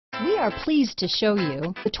We are pleased to show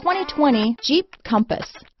you the 2020 Jeep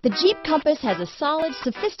Compass. The Jeep Compass has a solid,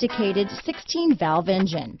 sophisticated 16-valve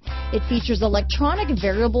engine. It features electronic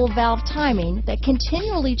variable valve timing that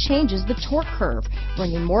continually changes the torque curve,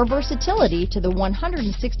 bringing more versatility to the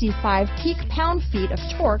 165 peak pound-feet of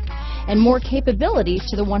torque and more capability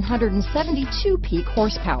to the 172 peak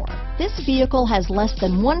horsepower. This vehicle has less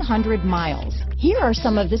than 100 miles. Here are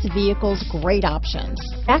some of this vehicle's great options: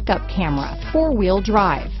 backup camera, four-wheel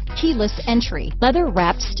drive, keyless entry,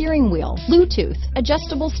 leather-wrapped steering wheel, Bluetooth,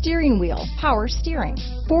 adjustable steering wheel, power steering,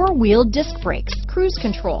 four-wheel disc brakes, cruise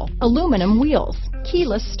control, aluminum wheels,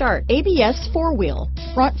 keyless start, ABS four-wheel,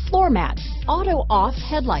 front floor mats, auto-off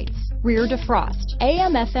headlights, rear defrost,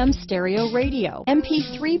 AM/FM stereo radio,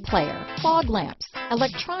 MP3 player, fog lamps,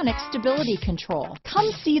 electronic stability control.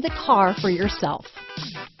 Come see the car for yourself.